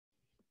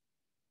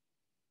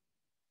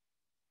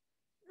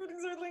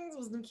Earthlings,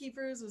 wisdom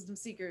keepers, wisdom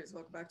seekers.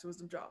 Welcome back to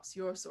Wizdom Dropz,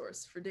 your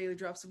source for daily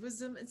drops of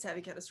wisdom and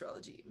savvy cat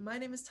astrology. My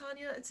name is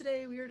Tanya, and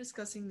today we are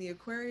discussing the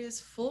Aquarius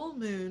full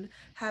moon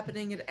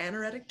happening at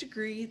anaretic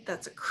degree.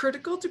 That's a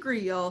critical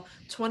degree, y'all.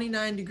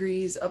 29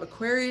 degrees of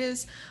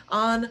Aquarius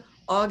on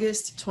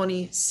August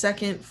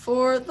 22nd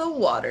for the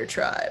water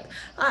tribe.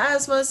 I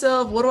asked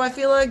myself, what do I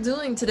feel like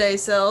doing today,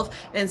 self?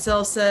 And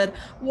self said,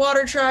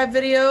 water tribe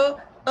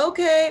video.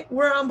 Okay,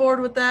 we're on board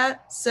with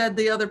that, said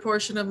the other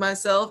portion of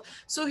myself.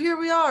 So here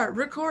we are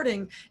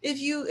recording. If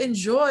you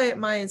enjoy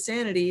my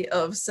insanity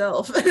of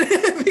self,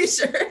 be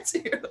sure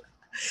to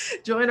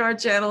join our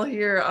channel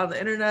here on the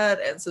internet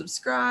and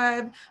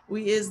subscribe.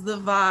 We is the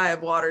vibe,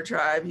 water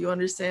tribe, you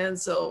understand?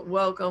 So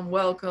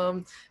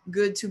welcome.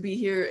 Good to be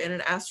here in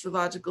an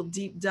astrological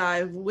deep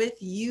dive with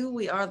you.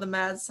 We are the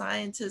mad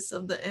scientists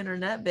of the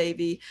internet,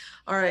 baby.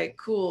 All right,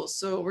 cool.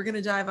 So we're going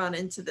to dive on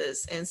into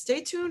this, and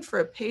stay tuned for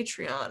a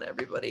Patreon,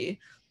 everybody.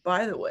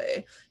 By the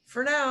way,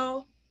 for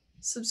now,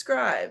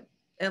 subscribe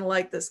and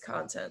like this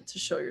content to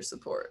show your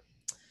support.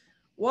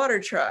 Water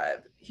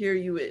tribe, here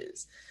you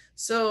is.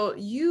 So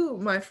you,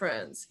 my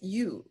friends,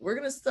 we're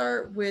going to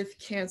start with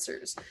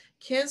Cancers.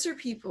 Cancer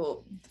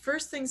people,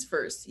 first things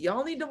first,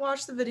 y'all need to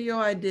watch the video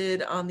I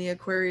did on the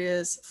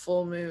Aquarius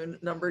full moon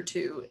number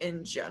 2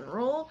 in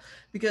general,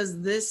 because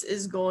this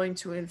is going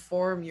to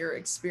inform your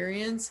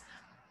experience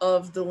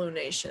of the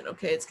lunation.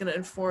 Okay, it's going to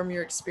inform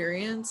your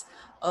experience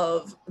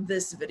of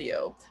this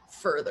video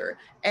further.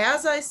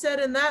 As I said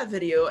in that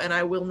video, and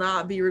I will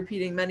not be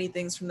repeating many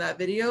things from that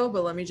video,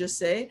 but let me just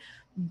say,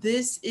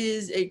 this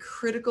is a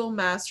critical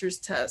master's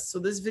test. So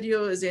this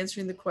video is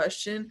answering the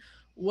question,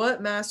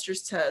 what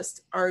master's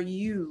test are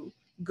you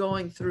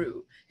going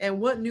through? And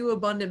what new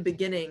abundant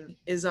beginning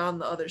is on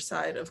the other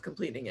side of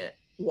completing it?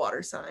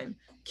 Water sign.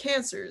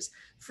 Cancers.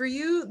 For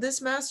you, this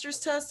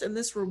master's test and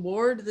this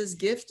reward, this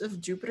gift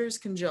of Jupiter's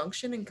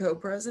conjunction and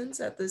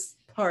co-presence at this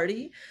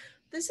party,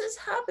 this is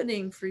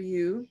happening for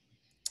you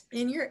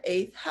in your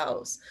 8th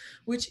house,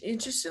 which,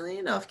 interestingly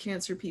enough,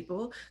 Cancer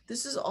people,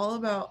 this is all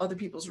about other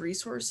people's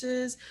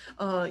resources,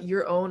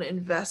 your own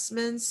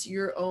investments,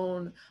 your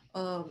own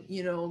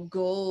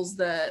goals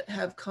that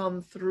have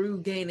come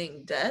through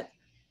gaining debt,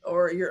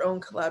 or your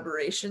own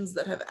collaborations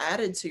that have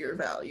added to your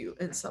value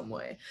in some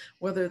way,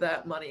 whether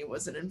that money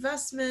was an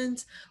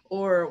investment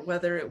or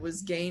whether it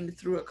was gained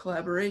through a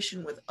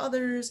collaboration with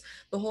others.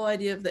 The whole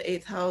idea of the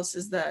 8th house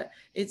is that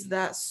it's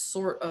that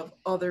sort of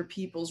other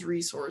people's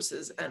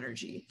resources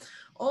energy.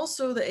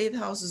 Also, the 8th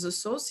house is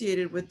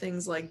associated with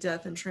things like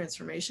death and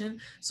transformation.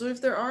 So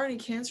if there are any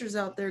Cancers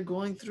out there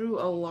going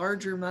through a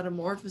larger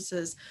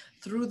metamorphosis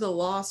through the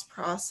loss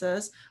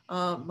process,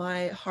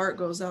 my heart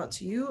goes out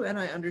to you, and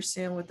I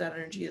understand what that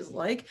energy is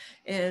like.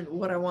 And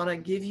what I want to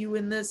give you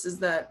in this is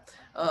that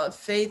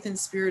faith and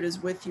spirit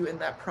is with you in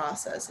that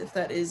process, if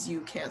that is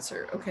you,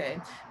 Cancer, okay?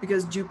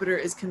 Because Jupiter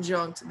is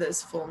conjunct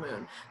this full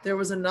moon. There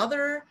was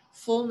another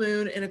full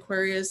moon in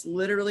Aquarius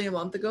literally a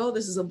month ago.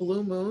 This is a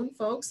blue moon,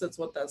 folks. That's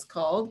what that's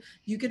called.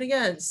 You can,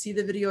 again, see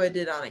the video I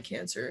did on it,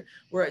 Cancer,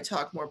 where I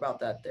talk more about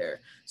that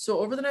there. So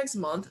over the next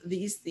month,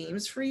 these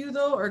themes for you,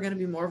 though, are going to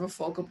be more of a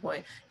focal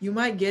point. You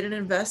might get an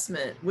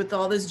investment with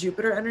all this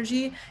Jupiter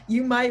energy.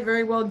 You might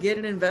very well get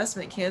an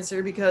investment,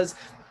 Cancer, because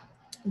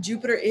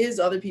Jupiter is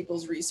other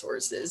people's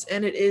resources,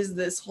 and it is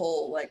this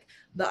whole, like,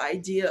 the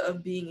idea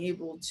of being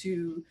able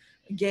to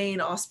gain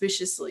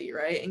auspiciously,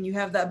 right? And you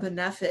have that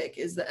benefic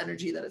is the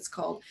energy that it's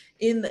called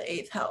in the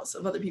 8th house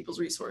of other people's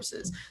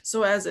resources.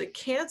 So as a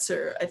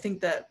Cancer, I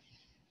think that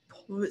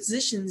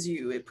positions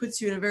you, it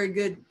puts you in a very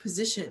good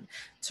position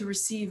to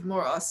receive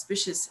more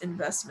auspicious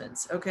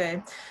investments.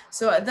 Okay,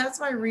 so that's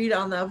my read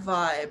on that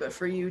vibe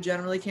for you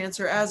generally,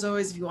 Cancer. As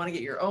always, if you want to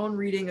get your own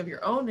reading of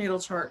your own natal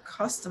chart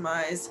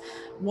customized,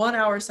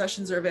 1-hour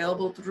sessions are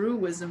available through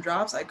Wizdom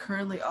Dropz. I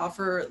currently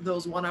offer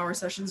those 1-hour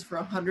sessions for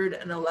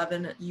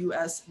 $111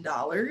 US.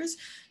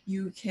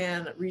 You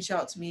can reach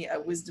out to me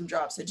at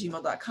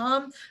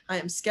wisdomdrops@gmail.com. I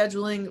am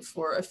scheduling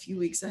for a few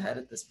weeks ahead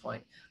at this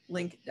point.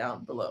 Link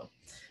down below.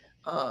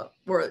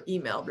 Or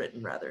email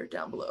written rather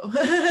down below.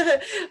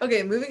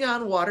 Okay, moving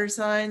on, water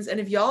signs. And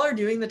if y'all are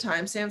doing the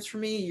timestamps for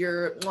me,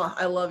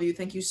 I love you.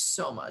 Thank you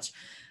so much.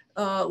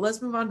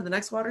 Let's move on to the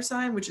next water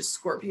sign, which is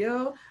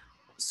Scorpio.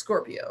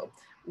 Scorpio,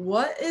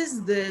 what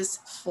is this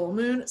full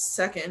moon,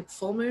 second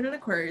full moon in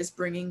Aquarius,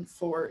 bringing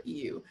for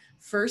you?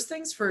 First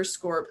things first,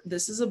 Scorp,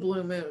 this is a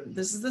blue moon.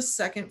 This is the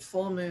second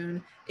full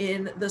moon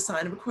in the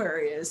sign of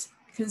Aquarius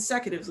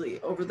consecutively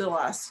over the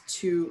last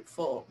 2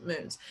 full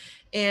moons.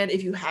 And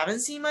if you haven't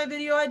seen my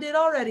video I did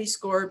already,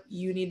 Scorp,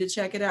 you need to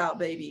check it out,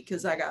 baby,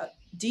 because I got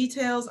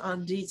details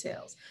on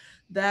details.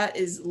 That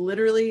is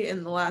literally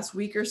in the last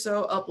week or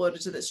so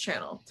uploaded to this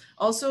channel.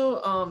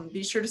 Also,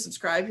 be sure to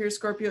subscribe here,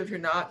 Scorpio, if you're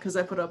not, because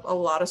I put up a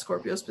lot of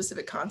Scorpio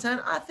specific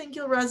content I think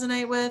you'll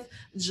resonate with.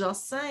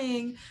 Just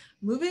saying.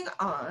 Moving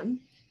on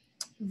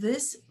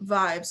This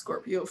vibe,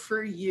 Scorpio,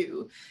 for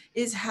you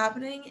is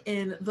happening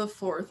in the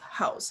 4th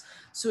house.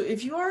 So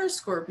if you are a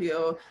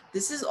Scorpio,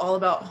 this is all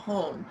about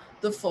home.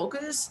 The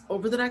focus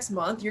over the next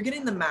month, you're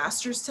getting the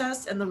master's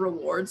test and the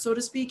reward, so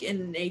to speak,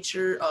 in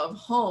nature of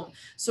home.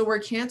 So where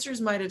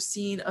Cancers might have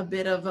seen a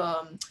bit of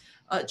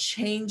a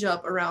change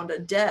up around a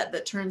debt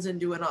that turns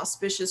into an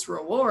auspicious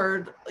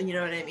reward, you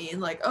know what I mean?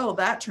 Like, oh,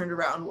 that turned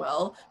around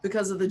well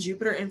because of the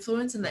Jupiter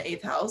influence in the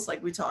 8th house,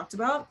 like we talked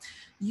about.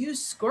 You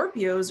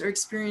Scorpios are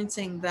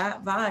experiencing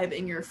that vibe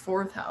in your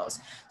 4th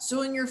house.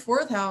 So in your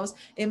 4th house,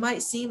 it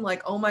might seem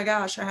like, oh my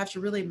gosh, I have to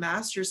really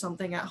master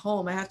something at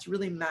home. I have to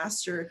really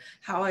master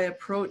how I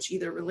approach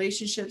either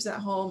relationships at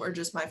home or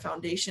just my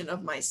foundation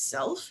of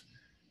myself.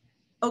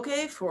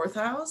 Okay, 4th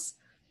house,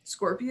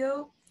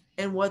 Scorpio,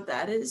 and what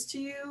that is to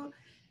you,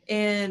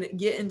 and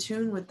get in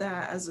tune with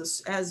that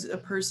as a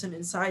person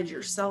inside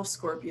yourself,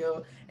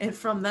 Scorpio. And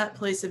from that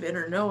place of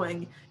inner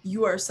knowing,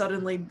 you are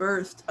suddenly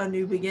birthed a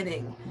new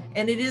beginning,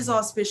 and it is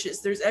auspicious.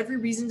 There's every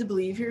reason to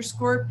believe here,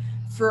 Scorp,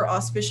 for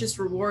auspicious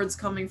rewards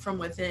coming from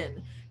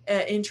within.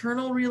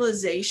 Internal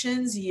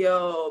realizations,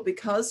 yo,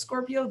 because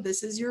Scorpio,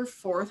 this is your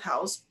 4th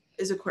house,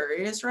 is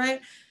Aquarius,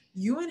 right?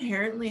 You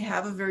inherently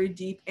have a very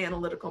deep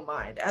analytical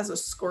mind as a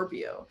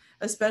Scorpio,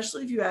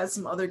 especially if you add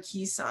some other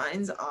key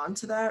signs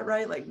onto that,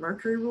 right? Like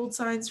Mercury ruled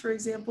signs, for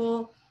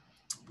example,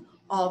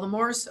 all the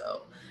more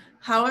so.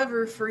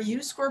 However, for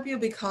you, Scorpio,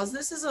 because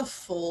this is a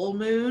full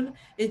moon,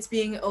 it's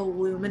being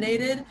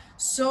illuminated.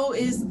 So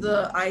is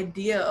the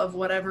idea of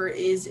whatever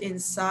is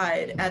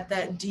inside at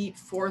that deep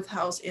 4th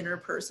house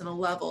interpersonal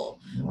level.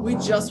 We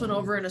just went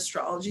over in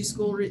astrology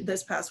school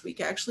this past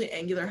week, actually,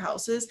 angular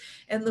houses.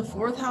 And the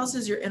 4th house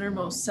is your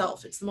innermost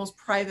self. It's the most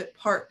private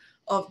part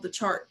of the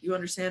chart. You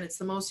understand? It's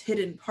the most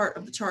hidden part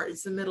of the chart.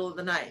 It's the middle of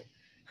the night.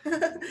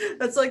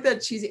 That's like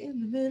that cheesy "in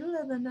the middle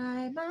of the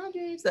night, my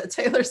dreams," that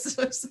Taylor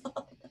Swift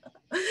song.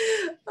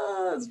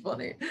 Oh, that's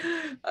funny.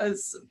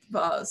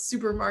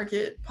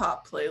 Supermarket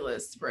pop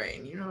playlist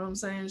brain, you know what I'm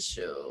saying?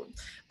 Show.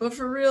 But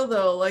for real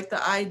though, like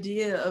the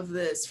idea of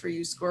this for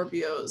you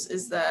Scorpios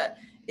is that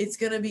it's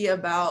going to be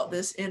about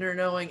this inner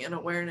knowing and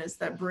awareness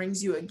that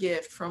brings you a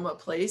gift from a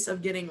place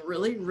of getting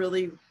really,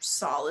 really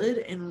solid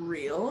and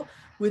real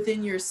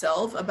within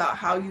yourself about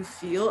how you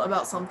feel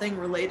about something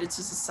related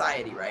to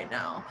society right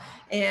now.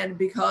 And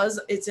because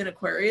it's in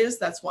Aquarius,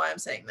 that's why I'm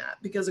saying that,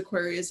 because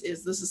Aquarius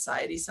is the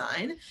society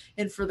sign.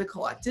 And for the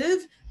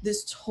collective,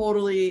 this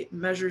totally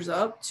measures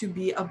up to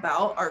be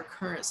about our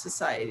current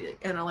society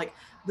and like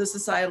the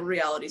societal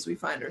realities we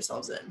find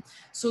ourselves in.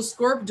 So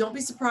Scorp, don't be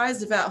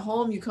surprised if at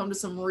home you come to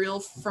some real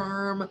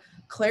firm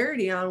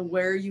clarity on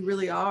where you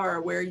really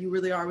are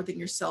within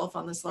yourself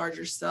on this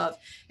larger stuff.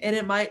 And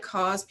it might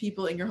cause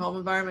people in your home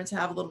environment to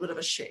have a little bit of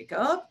a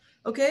shakeup,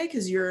 okay?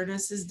 Because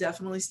Uranus is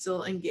definitely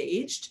still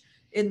engaged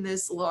in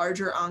this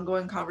larger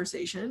ongoing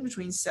conversation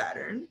between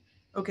Saturn,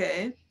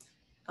 okay?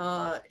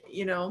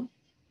 You know,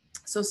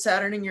 so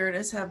Saturn and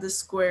Uranus have this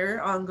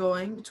square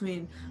ongoing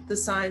between the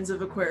signs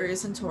of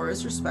Aquarius and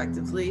Taurus,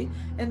 respectively.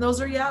 And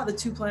those are, yeah, the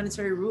 2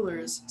 planetary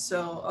rulers,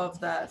 so of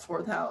that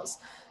 4th house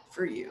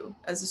for you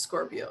as a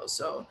Scorpio.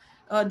 So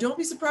don't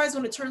be surprised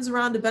when it turns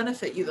around to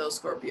benefit you, though,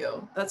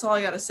 Scorpio. That's all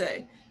I got to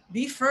say.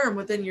 Be firm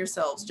within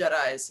yourselves,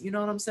 Jedis. You know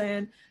what I'm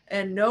saying?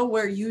 And know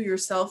where you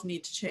yourself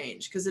need to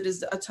change, because it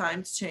is a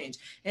time to change.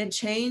 And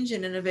change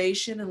and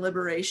innovation and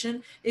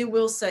liberation, it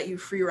will set you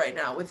free right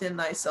now within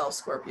thyself,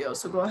 Scorpio.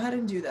 So go ahead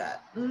and do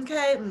that.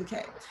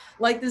 Okay.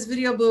 Like this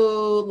video,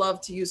 boo. Love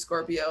to you,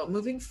 Scorpio.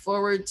 Moving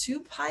forward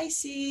to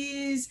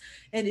Pisces.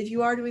 And if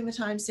you are doing the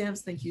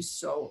timestamps, thank you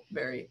so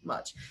very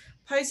much.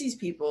 Pisces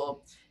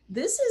people,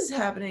 this is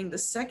happening the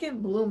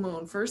second blue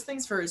moon. First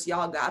things first,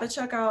 y'all gotta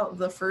check out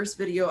the first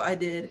video I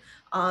did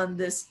on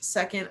this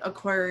second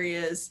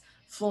Aquarius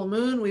full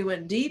moon. We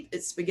went deep.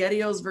 It's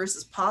SpaghettiOs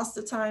versus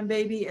pasta time,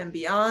 baby, and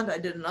beyond. I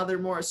did another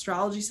more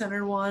astrology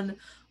centered one.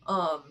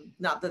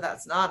 Not that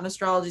that's not an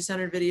astrology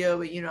centered video,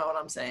 but you know what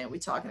I'm saying. We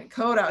talking in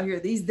code out here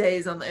these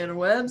days on the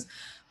interwebs.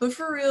 But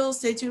for real,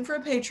 stay tuned for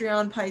a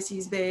Patreon,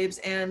 Pisces babes.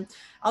 And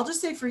I'll just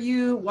say for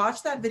you,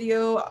 watch that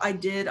video I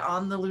did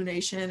on the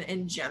lunation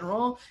in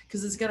general,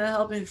 because it's going to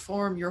help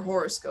inform your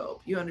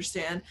horoscope. You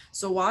understand?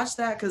 So watch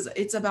that, because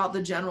it's about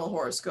the general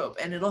horoscope,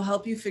 and it'll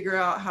help you figure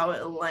out how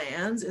it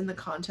lands in the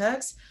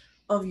context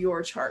of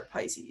your chart,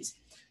 Pisces.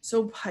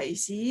 So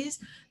Pisces,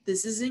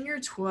 this is in your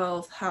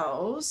 12th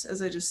house,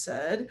 as I just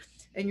said,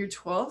 and your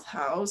 12th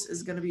house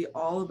is going to be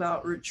all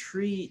about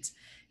retreat.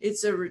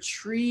 It's a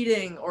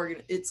retreating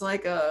organ. It's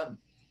like a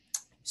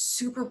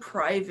super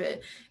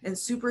private and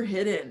super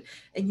hidden,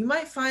 and you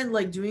might find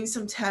like doing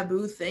some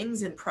taboo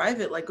things in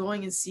private, like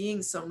going and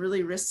seeing some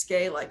really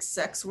risque like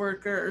sex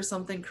worker or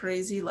something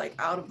crazy, like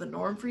out of the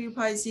norm for you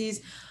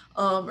Pisces,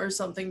 or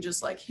something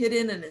just like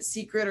hidden and in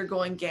secret, or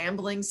going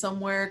gambling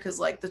somewhere, because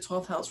like the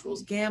 12th house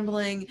rules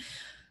gambling.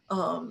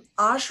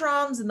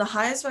 ashrams in the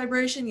highest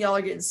vibration. Y'all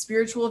are getting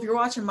spiritual. If you're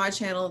watching my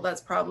channel, that's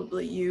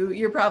probably you.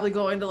 You're probably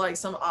going to like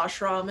some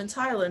ashram in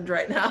Thailand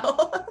right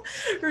now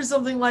or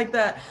something like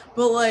that.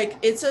 But like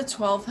it's a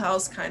 12th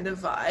house kind of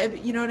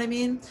vibe, you know what I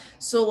mean?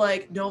 So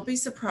like don't be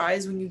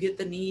surprised when you get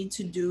the need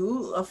to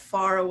do a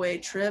far away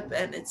trip,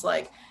 and it's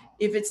like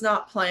if it's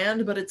not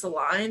planned but it's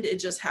aligned, it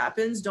just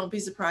happens. Don't be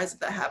surprised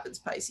if that happens,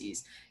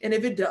 Pisces. And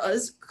if it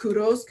does,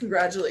 kudos,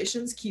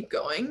 congratulations, keep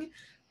going,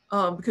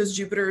 because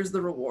Jupiter is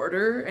the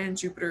rewarder and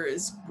Jupiter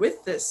is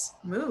with this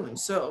moon.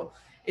 So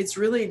it's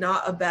really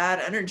not a bad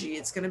energy.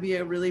 It's going to be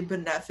a really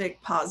benefic,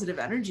 positive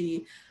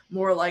energy,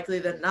 more likely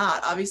than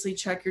not. Obviously,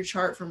 check your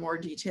chart for more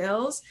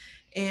details.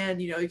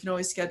 And, you can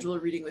always schedule a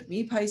reading with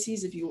me,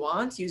 Pisces, if you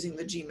want, using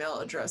the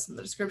Gmail address in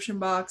the description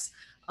box.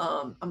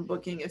 I'm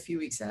booking a few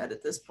weeks ahead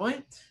at this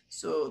point.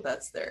 So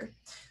that's there.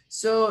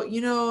 So,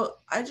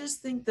 I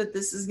just think that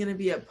this is going to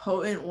be a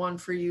potent one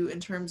for you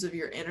in terms of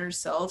your inner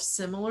self.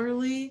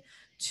 Similarly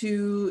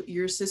to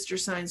your sister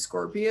sign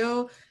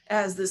Scorpio,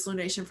 as this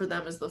lunation for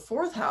them is the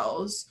 4th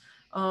house.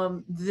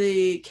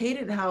 The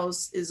cadent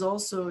house is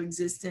also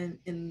existent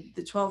in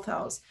the 12th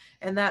house,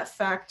 and that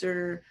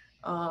factor,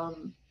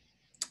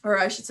 or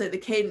I should say the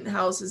cadent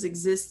house is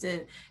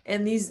existent,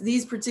 and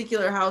these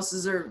particular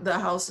houses are the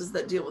houses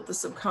that deal with the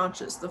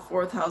subconscious, the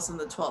 4th house and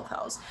the 12th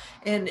house.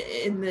 And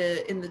in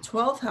the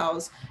 12th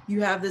house,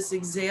 you have this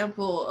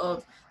example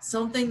of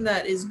something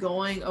that is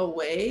going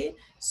away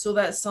so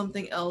that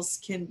something else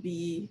can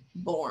be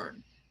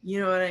born. You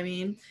know what I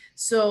mean?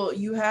 So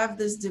you have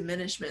this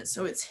diminishment.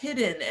 So it's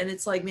hidden, and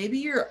it's like maybe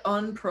you're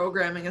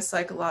unprogramming a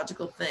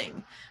psychological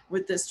thing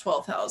with this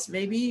 12th house.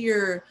 Maybe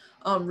you're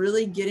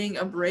really getting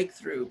a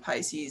breakthrough,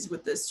 Pisces,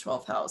 with this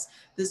 12th house.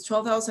 This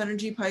 12th house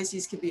energy,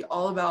 Pisces, can be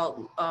all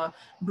about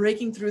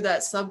breaking through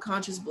that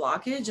subconscious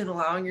blockage and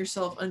allowing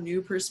yourself a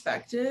new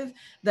perspective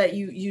that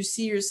you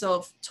see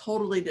yourself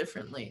totally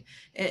differently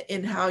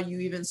in how you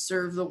even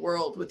serve the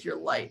world with your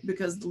light,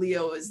 because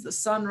Leo is the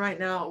sun right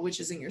now,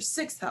 which is in your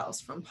 6th house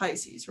from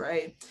Pisces,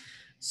 right?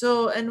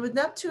 So, and with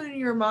Neptune,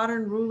 your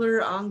modern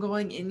ruler,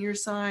 ongoing in your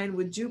sign,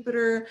 with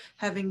Jupiter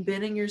having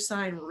been in your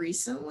sign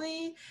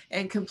recently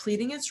and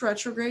completing its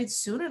retrograde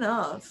soon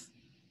enough,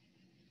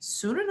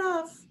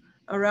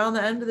 around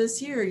the end of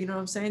this year, you know what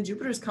I'm saying?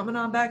 Jupiter's coming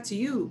on back to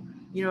you,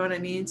 you know what I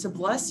mean? To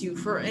bless you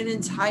for an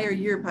entire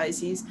year,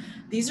 Pisces.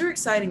 These are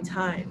exciting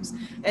times.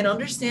 And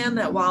understand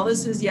that while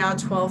this is,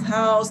 12th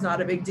house, not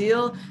a big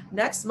deal,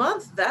 next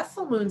month, that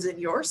full moon's in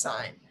your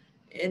sign.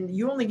 And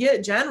you only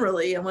get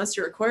generally, unless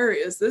you're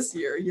Aquarius this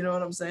year, you know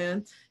what I'm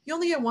saying? You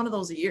only get one of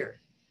those a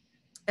year.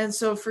 And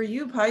so for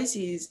you,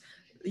 Pisces,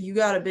 you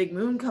got a big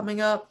moon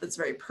coming up that's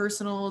very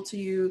personal to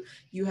you.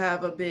 You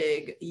have a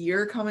big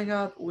year coming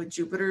up with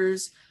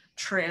Jupiter's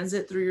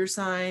transit through your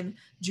sign.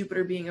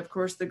 Jupiter being, of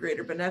course, the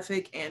greater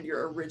benefic and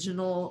your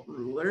original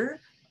ruler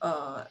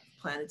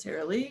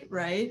planetarily,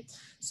 right?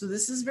 So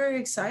this is very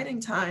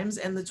exciting times.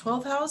 And the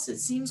 12th house, it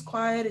seems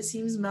quiet, it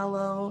seems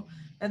mellow,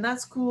 and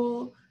that's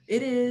cool.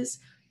 It is,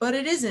 but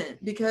it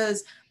isn't,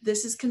 because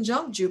this is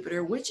conjunct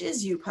Jupiter, which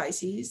is you,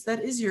 Pisces.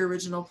 That is your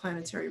original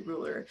planetary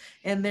ruler.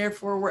 And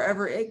therefore,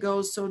 wherever it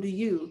goes, so do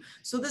you.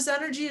 So this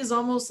energy is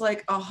almost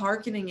like a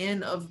hearkening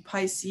in of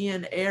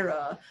Piscean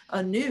era,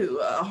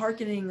 a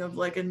hearkening of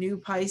like a new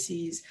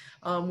Pisces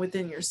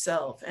within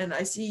yourself. And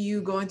I see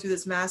you going through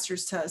this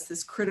master's test,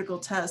 this critical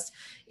test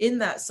in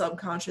that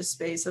subconscious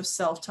space of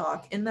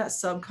self-talk, in that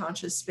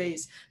subconscious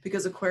space,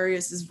 because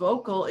Aquarius is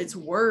vocal, it's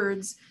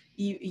words,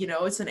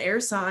 it's an air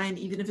sign,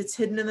 even if it's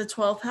hidden in the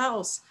 12th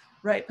house,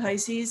 right,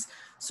 Pisces?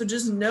 So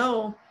just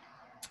know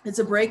it's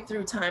a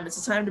breakthrough time.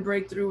 It's a time to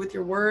break through with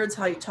your words,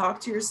 how you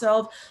talk to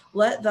yourself.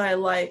 Let thy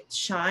light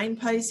shine,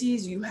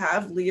 Pisces. You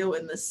have Leo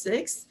in the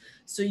 6th,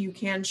 so you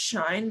can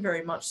shine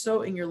very much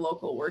so in your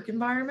local work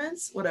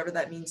environments, whatever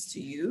that means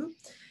to you.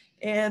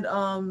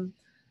 And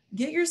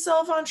get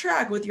yourself on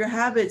track with your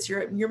habits,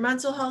 your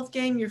mental health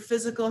game, your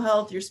physical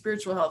health, your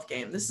spiritual health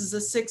game. This is a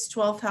 6th,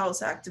 12th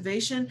house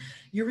activation.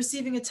 You're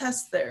receiving a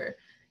test there.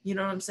 You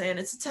know what I'm saying?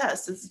 It's a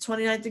test. It's the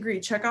 29th degree.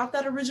 Check out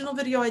that original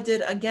video I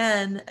did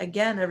again,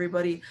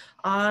 everybody,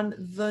 on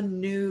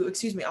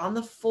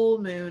the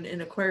full moon in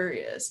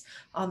Aquarius.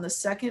 On the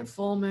 2nd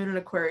full moon in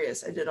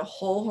Aquarius, I did a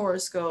whole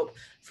horoscope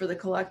for the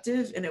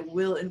collective, and it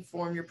will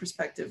inform your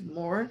perspective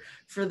more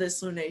for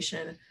this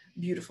lunation.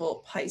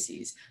 Beautiful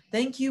Pisces.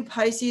 Thank you,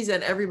 Pisces,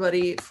 and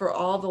everybody for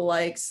all the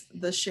likes,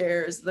 the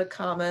shares, the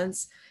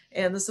comments,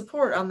 and the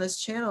support on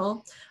this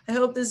channel. I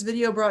hope this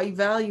video brought you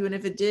value, and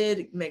if it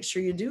did, make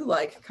sure you do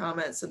like,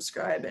 comment,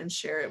 subscribe, and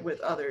share it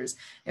with others.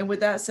 And with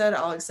that said,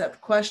 I'll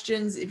accept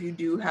questions if you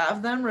do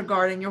have them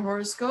regarding your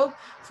horoscope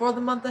for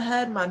the month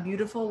ahead, my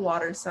beautiful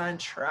water sign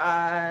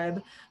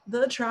tribe.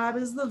 The tribe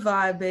is the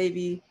vibe,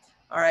 baby.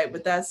 All right,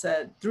 with that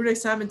said,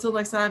 until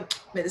next time,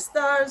 may the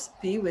stars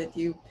be with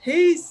you.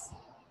 Peace.